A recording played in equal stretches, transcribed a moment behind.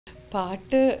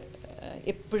പാട്ട്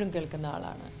എപ്പോഴും കേൾക്കുന്ന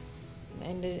ആളാണ്.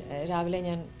 എൻ്റെ രാവിലെ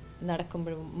ഞാൻ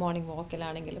നടക്കുമ്പോഴും മോർണിംഗ്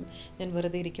വാക്കിലാണെങ്കിലും ഞാൻ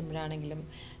വെറുതെ ഇരിക്കുമ്പോഴാണെങ്കിലും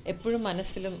എപ്പോഴും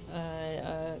മനസ്സിലും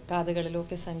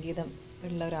കാതുകളിലുമൊക്കെ സംഗീതം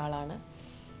ഉള്ള ഒരാളാണ്.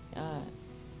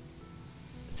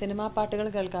 സിനിമാ പാട്ടുകൾ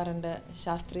കേൾക്കാറുണ്ട്,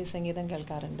 ശാസ്ത്രീയ സംഗീതം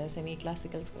കേൾക്കാറുണ്ട്, സെമി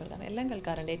ക്ലാസിക്കൽസ് കേൾക്കാറുണ്ട്, എല്ലാം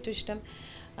കേൾക്കാറുണ്ട്. ഏറ്റവും ഇഷ്ടം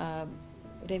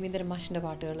രവീന്ദ്രൻ മാഷിൻ്റെ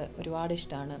പാട്ടുകൾ ഒരുപാട്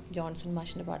ഇഷ്ടമാണ്. ജോൺസൺ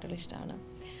മാഷിൻ്റെ പാട്ടുകൾ ഇഷ്ടമാണ്.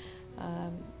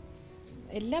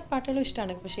 എല്ലാ പാട്ടുകളും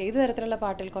ഇഷ്ടമാണ്. പക്ഷേ ഏത് തരത്തിലുള്ള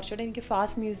പാട്ടുകൾ, കുറച്ചുകൂടെ എനിക്ക്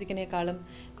ഫാസ്റ്റ് മ്യൂസിക്കിനേക്കാളും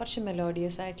കുറച്ച്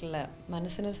മെലോഡിയസ് ആയിട്ടുള്ള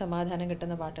മനസ്സിനൊരു സമാധാനം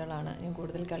കിട്ടുന്ന പാട്ടുകളാണ് ഞാൻ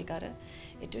കൂടുതൽ കേൾക്കാറ്.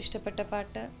 ഏറ്റവും ഇഷ്ടപ്പെട്ട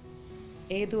പാട്ട്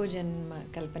ഏതോ ജന്മ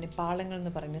കൽപ്പന പാളങ്ങൾ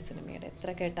എന്ന് പറഞ്ഞ സിനിമയുടെ.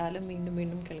 എത്ര കേട്ടാലും വീണ്ടും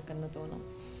വീണ്ടും കേൾക്കുന്നു തോന്നും.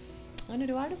 അങ്ങനെ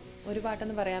ഒരു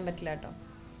പാട്ടെന്ന് പറയാൻ പറ്റില്ല കേട്ടോ,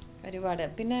 ഒരുപാട്.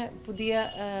 പിന്നെ പുതിയ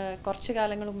കുറച്ച്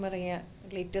കാലങ്ങൾ മുമ്പ് ഇറങ്ങിയ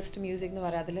ലേറ്റസ്റ്റ് മ്യൂസിക് എന്ന്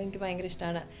പറയാം, അതിൽ എനിക്ക് ഭയങ്കര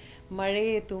ഇഷ്ടമാണ്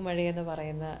മഴയേ തൂ മഴയെന്ന്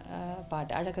പറയുന്ന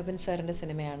പാട്ട്. അഴകപ്പൻ സാറിൻ്റെ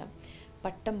സിനിമയാണ്.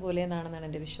 പട്ടം പോലെ എന്നാണെന്നാണ്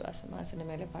എൻ്റെ വിശ്വാസം. ആ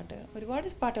സിനിമയിലെ പാട്ടുകൾ, ഒരുപാട്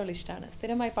പാട്ടുകൾ ഇഷ്ടമാണ്.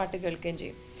 സ്ഥിരമായി പാട്ട് കേൾക്കുകയും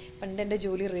ചെയ്യും. പണ്ട് എൻ്റെ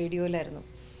ജോലി റേഡിയോയിലായിരുന്നു.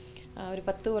 ഒരു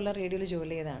 10 കൊല്ലം റേഡിയോയിൽ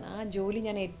ജോലി ചെയ്തതാണ്. ആ ജോലി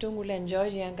ഞാൻ ഏറ്റവും കൂടുതൽ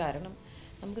എൻജോയ് ചെയ്യാൻ കാരണം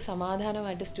നമുക്ക്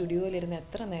സമാധാനമായിട്ട് സ്റ്റുഡിയോയിലിരുന്ന്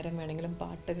എത്ര നേരം വേണമെങ്കിലും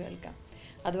പാട്ട് കേൾക്കാം.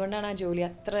 അതുകൊണ്ടാണ് ആ ജോലി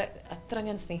അത്ര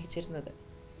ഞാൻ സ്നേഹിച്ചിരുന്നത്.